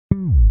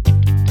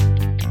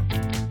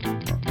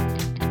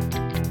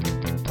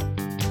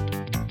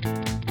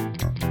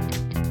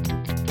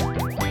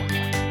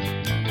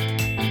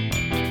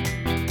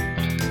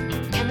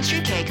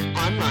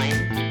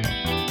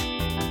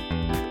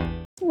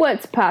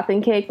What's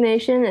poppin', Cake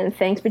Nation, and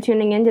thanks for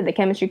tuning in to the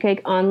Chemistry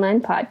Cake online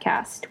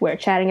podcast, where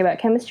chatting about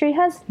chemistry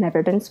has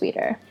never been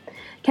sweeter.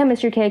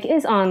 Chemistry Cake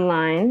is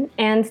online,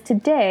 and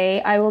today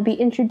I will be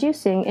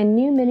introducing a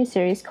new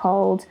miniseries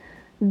called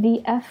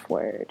The F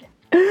Word.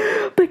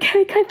 But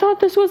Cake, I thought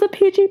this was a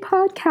PG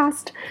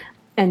podcast.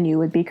 And you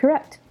would be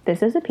correct.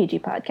 This is a PG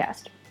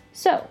podcast.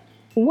 So,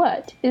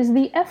 what is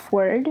the F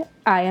word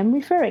I am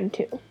referring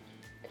to?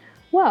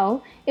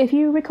 Well, if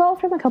you recall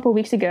from a couple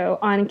weeks ago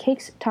on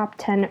Cake's Top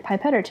 10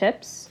 Pipetter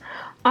Tips,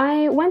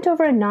 I went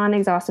over a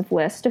non-exhaustive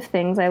list of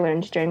things I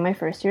learned during my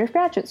first year of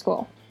graduate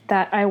school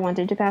that I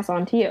wanted to pass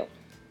on to you.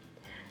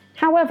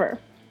 However,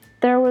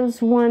 there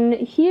was one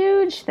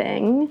huge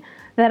thing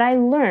that I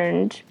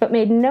learned but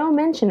made no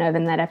mention of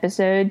in that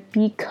episode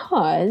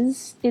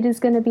because it is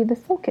going to be the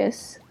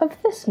focus of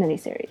this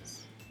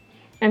miniseries.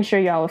 I'm sure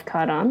y'all have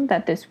caught on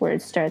that this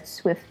word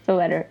starts with the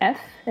letter F,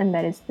 and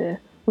that is the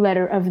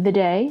letter of the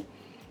day.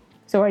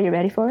 So are you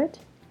ready for it?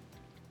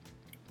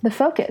 The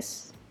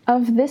focus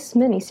of this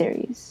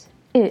miniseries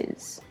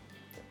is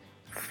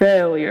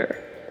failure.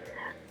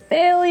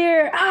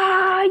 Failure!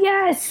 Ah,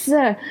 yes!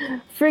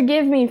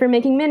 Forgive me for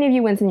making many of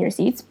you wince in your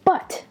seats,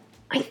 but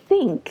I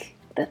think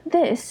that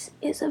this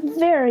is a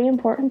very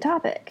important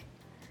topic.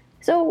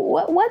 So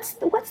what's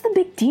the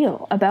big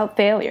deal about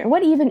failure?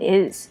 What even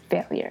is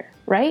failure,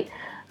 right?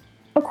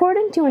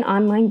 According to an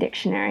online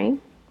dictionary,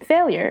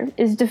 failure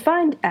is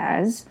defined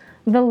as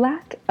the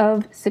lack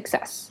of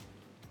success.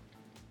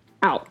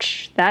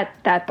 Ouch,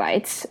 that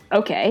bites.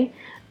 Okay.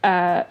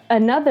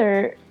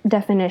 Another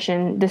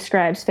definition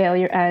describes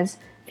failure as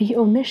the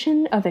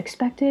omission of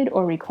expected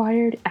or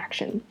required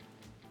action.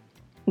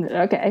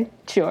 Okay,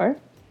 sure.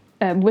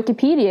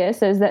 Wikipedia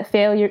says that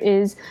failure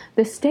is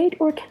the state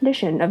or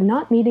condition of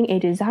not meeting a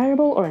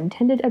desirable or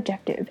intended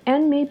objective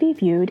and may be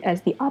viewed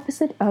as the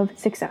opposite of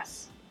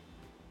success.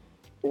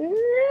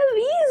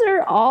 These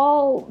are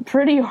all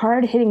pretty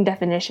hard-hitting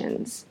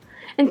definitions.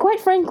 And quite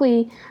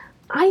frankly,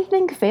 I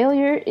think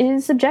failure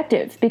is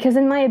subjective because,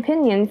 in my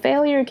opinion,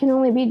 failure can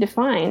only be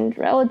defined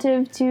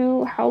relative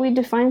to how we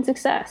define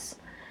success.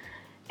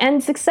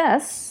 And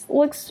success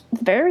looks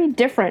very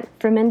different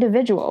from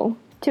individual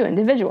to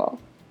individual.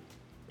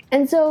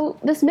 And so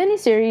this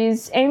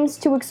miniseries aims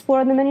to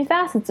explore the many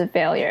facets of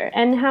failure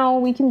and how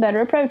we can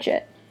better approach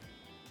it.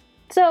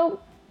 So,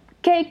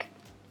 Cake,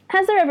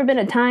 has there ever been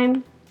a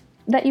time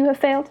that you have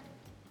failed?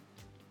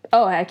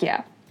 Oh, heck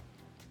yeah.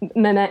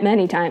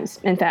 Many times,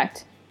 in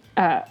fact.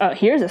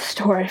 Here's a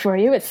story for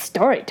you. It's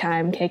story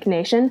time, Cake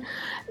Nation.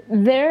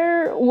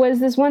 There was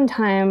this one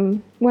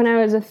time when I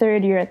was a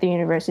third year at the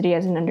university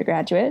as an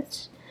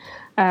undergraduate.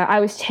 I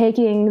was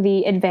taking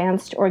the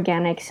Advanced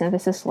Organic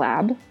Synthesis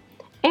Lab.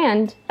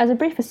 And, as a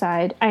brief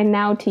aside, I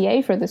now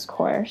TA for this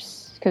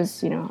course,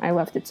 because, I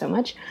loved it so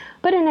much.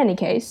 But in any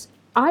case,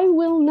 I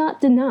will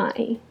not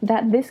deny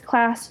that this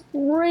class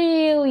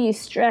really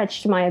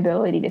stretched my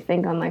ability to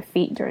think on my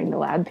feet during the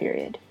lab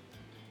period.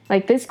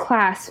 Like, this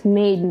class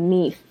made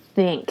me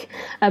think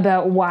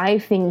about why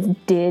things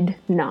did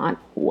not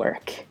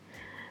work.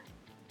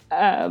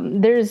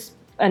 There's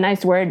a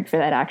nice word for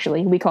that,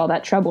 actually. We call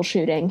that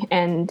troubleshooting,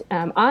 and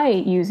I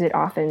use it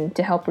often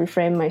to help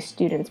reframe my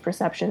students'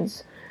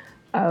 perceptions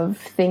of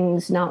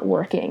things not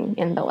working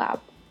in the lab.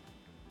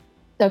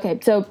 Okay,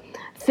 so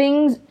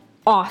things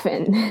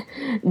often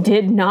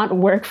did not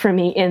work for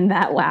me in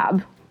that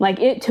lab.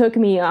 Like, it took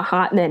me a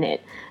hot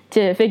minute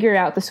to figure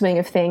out the swing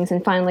of things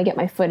and finally get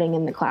my footing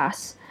in the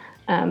class.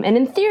 And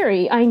in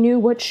theory, I knew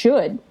what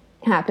should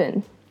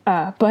happen.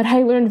 But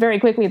I learned very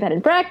quickly that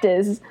in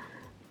practice,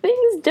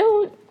 things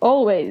don't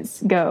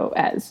always go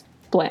as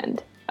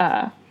planned.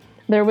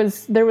 There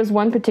was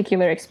one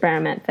particular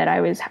experiment that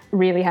I was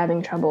really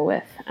having trouble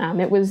with.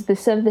 It was the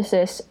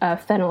synthesis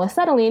of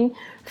phenylacetylene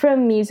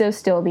from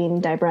mesostilbene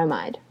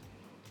dibromide.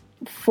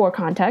 For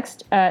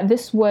context,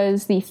 this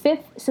was the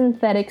 5th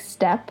synthetic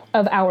step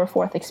of our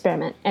 4th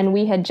experiment, and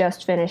we had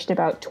just finished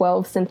about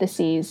 12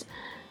 syntheses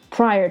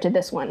prior to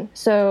this one.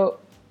 So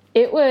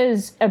it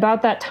was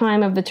about that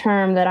time of the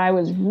term that I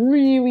was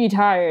really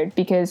tired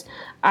because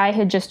I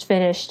had just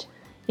finished,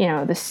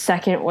 the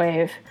second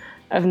wave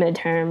of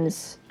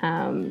midterms.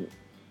 And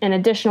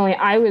additionally,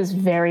 I was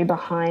very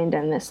behind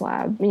in this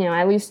lab,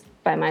 at least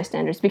by my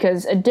standards,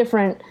 because a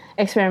different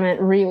experiment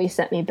really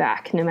set me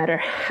back no matter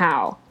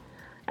how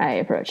I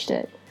approached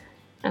it.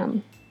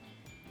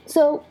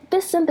 So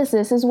this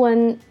synthesis is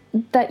one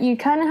that you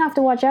kind of have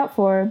to watch out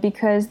for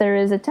because there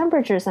is a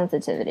temperature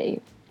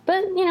sensitivity,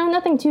 but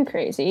nothing too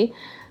crazy.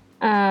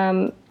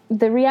 The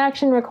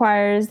reaction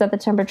requires that the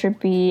temperature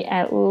be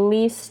at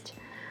least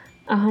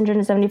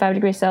 175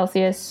 degrees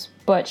Celsius,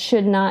 but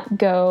should not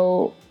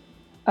go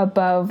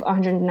above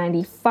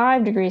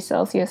 195 degrees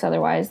Celsius,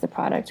 otherwise the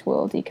product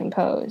will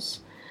decompose.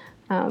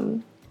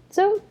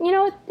 So,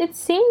 it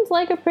seems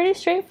like a pretty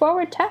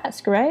straightforward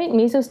task, right?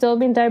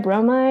 Mesostilbene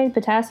dibromide,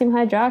 potassium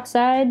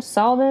hydroxide,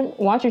 solvent,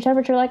 watch your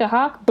temperature like a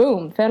hawk,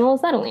 boom,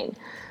 phenylacetylene.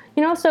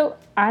 So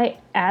I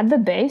add the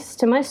base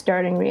to my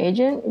starting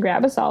reagent,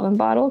 grab a solvent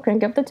bottle,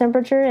 crank up the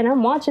temperature, and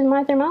I'm watching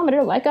my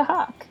thermometer like a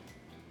hawk.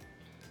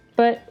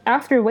 But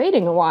after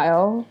waiting a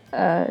while,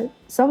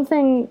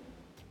 something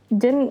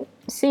didn't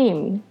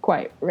seem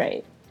quite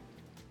right.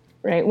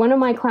 Right? One of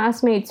my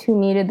classmates who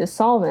needed the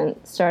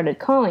solvent started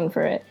calling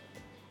for it,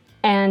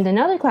 and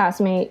another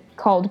classmate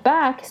called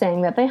back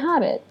saying that they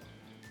had it.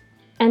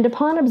 And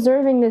upon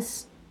observing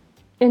this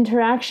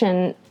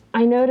interaction,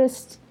 I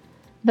noticed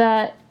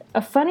that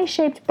a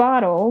funny-shaped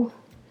bottle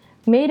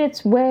made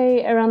its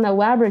way around the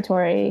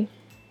laboratory,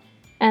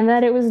 and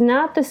that it was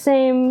not the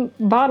same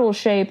bottle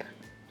shape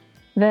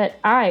that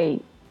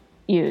I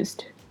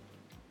used.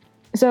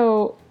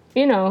 So,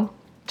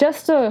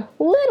 just a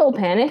little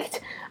panicked,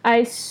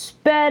 I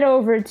sped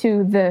over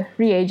to the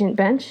reagent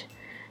bench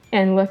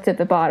and looked at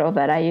the bottle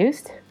that I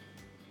used.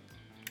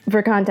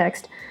 For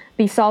context,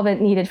 the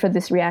solvent needed for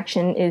this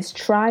reaction is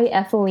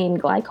triethylene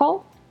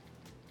glycol,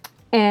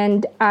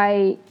 and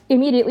I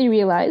immediately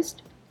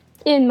realized,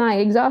 in my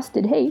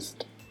exhausted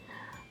haste,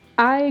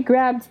 I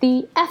grabbed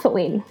the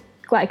ethylene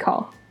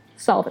glycol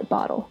solvent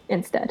bottle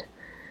instead.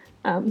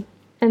 And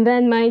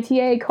then my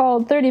TA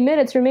called 30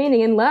 minutes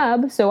remaining in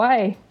lab, so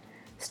I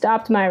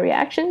stopped my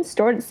reaction,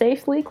 stored it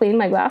safely, cleaned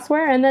my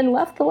glassware, and then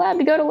left the lab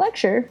to go to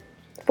lecture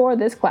for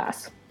this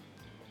class.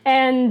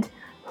 And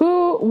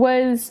who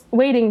was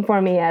waiting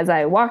for me as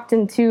I walked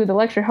into the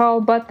lecture hall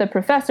but the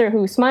professor,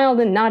 who smiled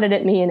and nodded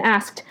at me and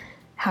asked,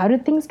 "How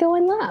did things go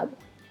in lab?"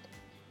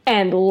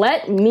 And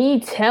let me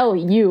tell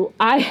you,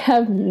 I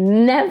have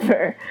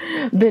never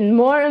been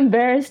more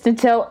embarrassed to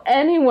tell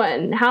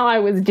anyone how I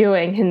was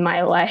doing in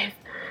my life.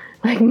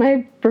 Like,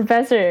 my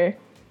professor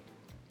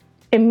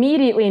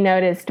immediately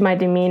noticed my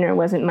demeanor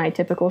wasn't my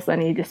typical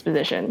sunny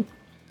disposition.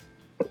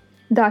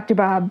 "Dr.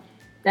 Bob,"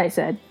 I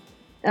said,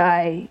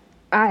 I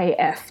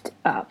effed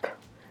up.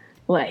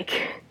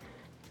 Like,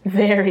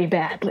 very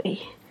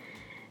badly.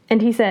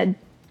 And he said,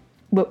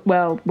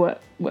 "Well,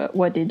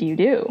 what did you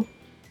do?"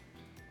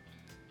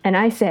 And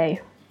I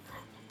say,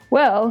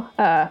 "Well,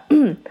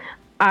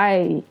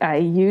 I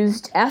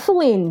used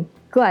ethylene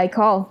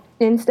glycol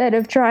instead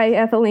of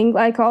triethylene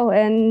glycol,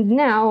 and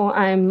now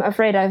I'm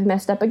afraid I've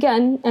messed up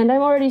again, and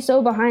I'm already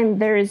so behind,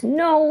 there is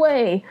no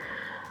way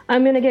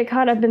I'm gonna get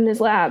caught up in this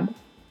lab."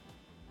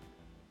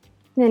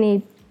 Then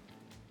he,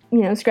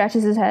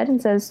 scratches his head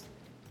and says,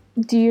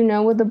 "Do you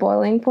know what the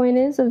boiling point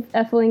is of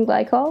ethylene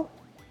glycol?"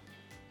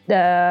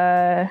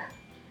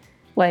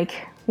 Like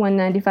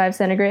 195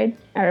 centigrade,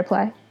 I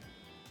reply.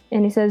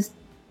 And he says,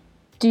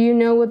 "Do you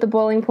know what the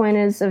boiling point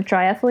is of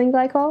triethylene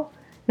glycol?"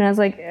 And I was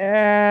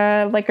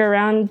like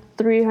around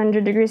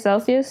 300 degrees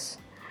Celsius.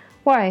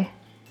 "Why?"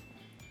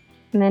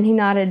 And then he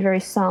nodded very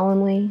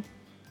solemnly,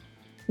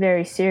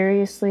 very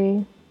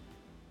seriously.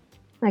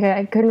 Like,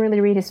 I couldn't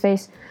really read his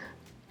face.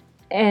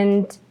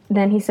 And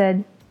then he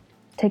said,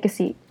 "Take a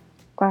seat.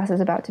 Class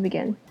is about to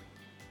begin."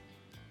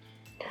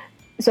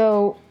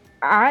 So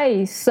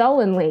I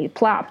sullenly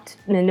plopped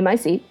into my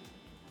seat,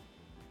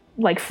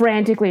 like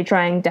frantically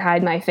trying to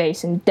hide my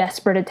face in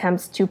desperate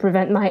attempts to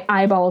prevent my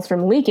eyeballs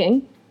from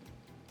leaking.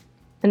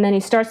 And then he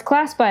starts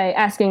class by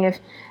asking if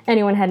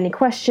anyone had any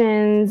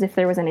questions, if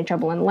there was any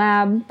trouble in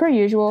lab, per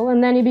usual.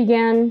 And then he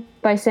began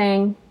by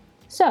saying,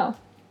 "So,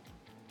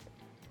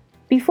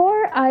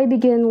 before I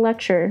begin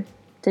lecture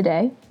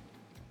today,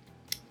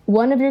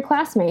 one of your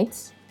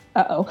classmates,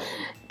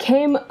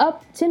 came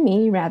up to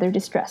me rather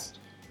distressed.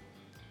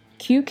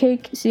 Cue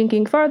Cake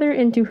sinking farther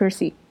into her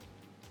seat.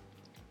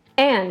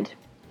 And,"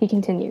 he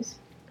continues,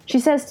 "she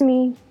says to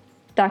me,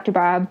 'Dr.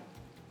 Bob,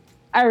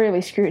 I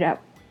really screwed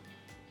up.'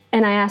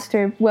 And I asked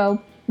her,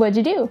 'Well, what'd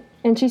you do?'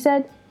 And she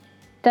said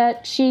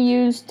that she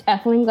used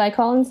ethylene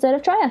glycol instead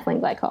of triethylene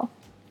glycol."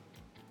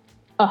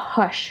 A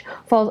hush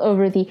falls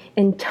over the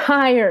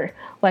entire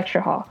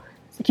lecture hall.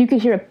 It's like you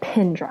could hear a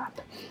pin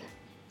drop.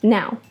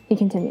 "Now," he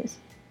continues,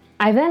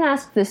 "I then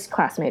asked this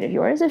classmate of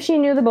yours if she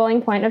knew the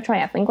boiling point of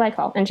triethylene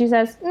glycol, and she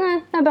says,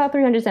 about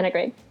 300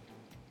 centigrade.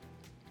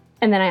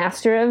 And then I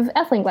asked her of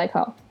ethylene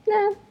glycol.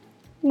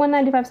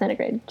 195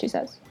 centigrade, she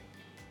says.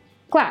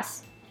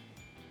 Class,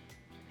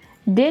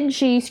 did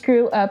she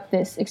screw up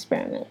this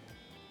experiment?"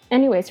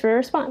 And he waits for a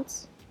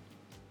response.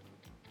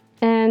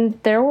 And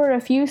there were a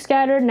few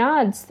scattered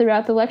nods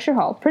throughout the lecture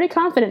hall. Pretty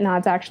confident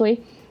nods,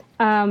 actually.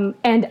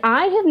 And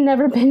I have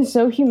never been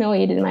so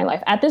humiliated in my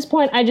life. At this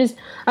point, I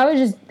was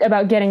just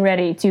about getting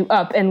ready to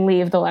up and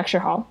leave the lecture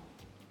hall.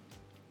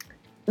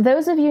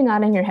 "Those of you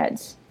nodding your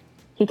heads,"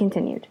 he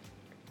continued,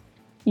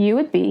 "you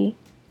would be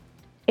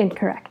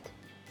incorrect.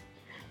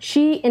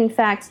 She, in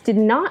fact, did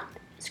not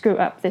screw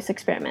up this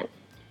experiment.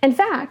 In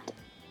fact,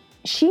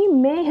 she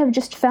may have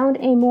just found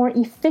a more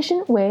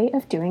efficient way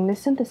of doing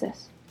this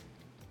synthesis.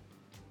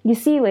 You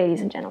see,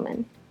 ladies and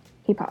gentlemen,"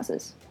 he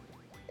pauses,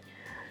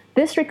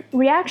 "this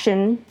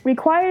reaction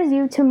requires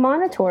you to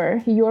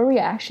monitor your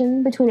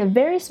reaction between a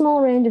very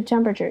small range of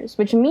temperatures,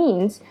 which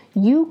means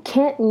you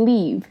can't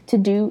leave to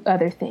do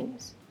other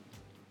things.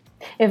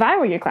 If I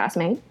were your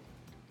classmate,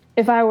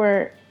 if I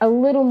were a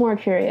little more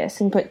curious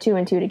and put two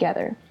and two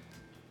together,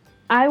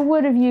 I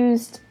would have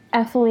used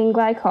ethylene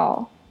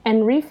glycol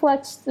and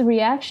reflects the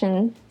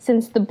reaction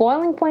since the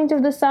boiling point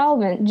of the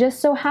solvent just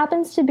so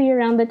happens to be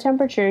around the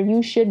temperature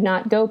you should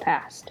not go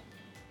past.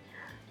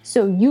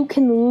 So you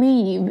can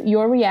leave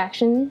your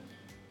reaction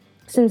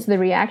since the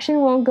reaction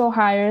won't go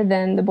higher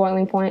than the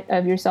boiling point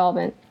of your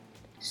solvent.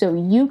 So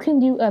you can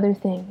do other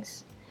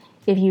things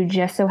if you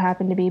just so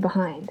happen to be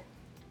behind.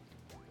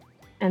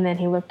 And then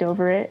he looked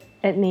over it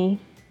at me,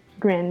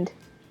 grinned,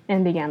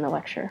 and began the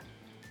lecture.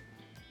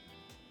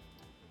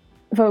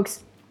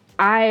 Folks,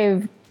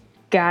 I've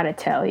got to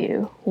tell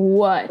you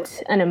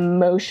what an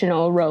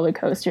emotional roller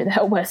coaster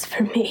that was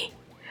for me.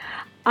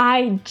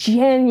 I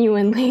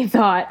genuinely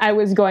thought I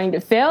was going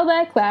to fail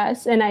that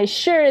class, and I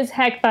sure as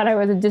heck thought I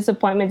was a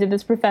disappointment to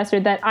this professor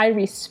that I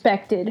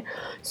respected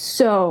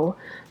so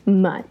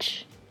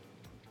much.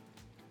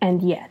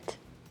 And yet,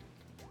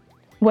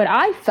 what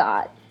I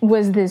thought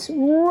was this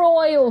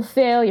royal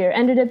failure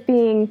ended up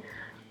being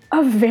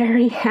a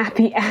very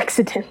happy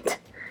accident.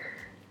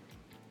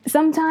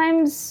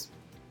 Sometimes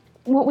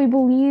what we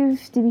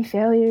believe to be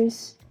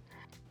failures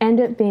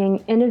end up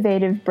being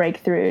innovative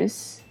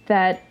breakthroughs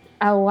that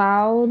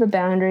allow the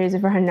boundaries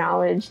of our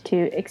knowledge to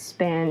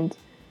expand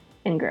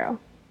and grow.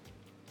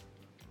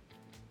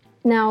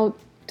 Now,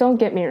 don't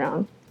get me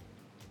wrong.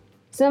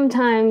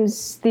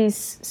 Sometimes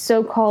these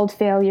so-called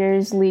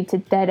failures lead to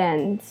dead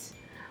ends,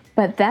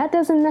 but that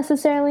doesn't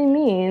necessarily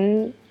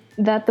mean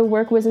that the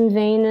work was in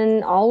vain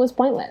and all was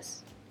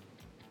pointless.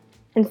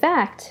 In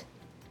fact,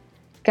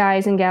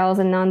 guys and gals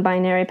and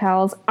non-binary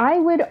pals, I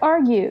would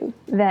argue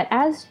that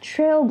as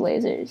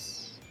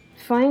trailblazers,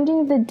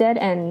 finding the dead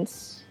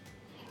ends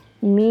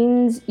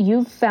means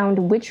you've found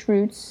which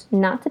routes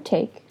not to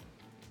take,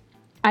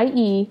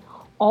 i.e.,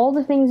 all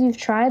the things you've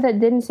tried that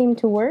didn't seem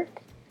to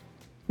work,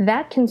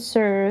 that can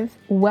serve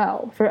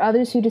well for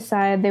others who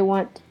decide they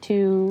want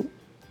to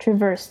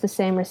traverse the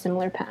same or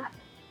similar path.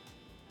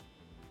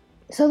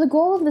 So the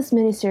goal of this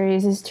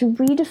miniseries is to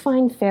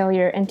redefine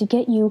failure and to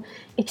get you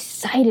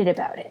excited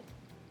about it.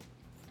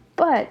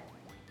 But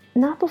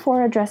not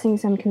before addressing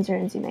some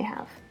concerns you may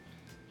have,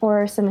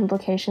 or some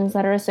implications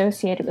that are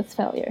associated with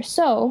failure.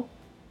 So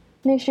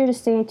make sure to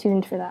stay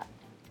tuned for that.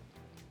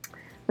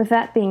 With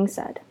that being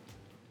said,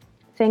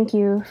 thank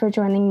you for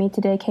joining me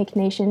today, Cake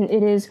Nation.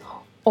 It is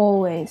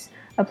always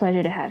a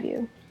pleasure to have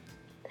you.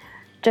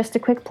 Just a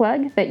quick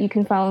plug that you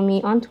can follow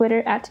me on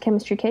Twitter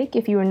 @ChemistryCake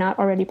if you are not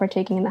already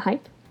partaking in the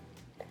hype.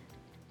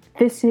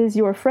 This is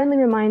your friendly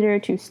reminder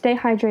to stay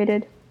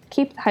hydrated,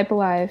 keep the hype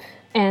alive,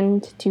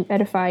 and to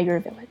edify your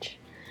village.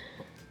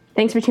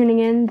 Thanks for tuning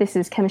in. This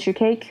is Chemistry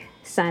Cake,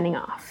 signing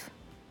off.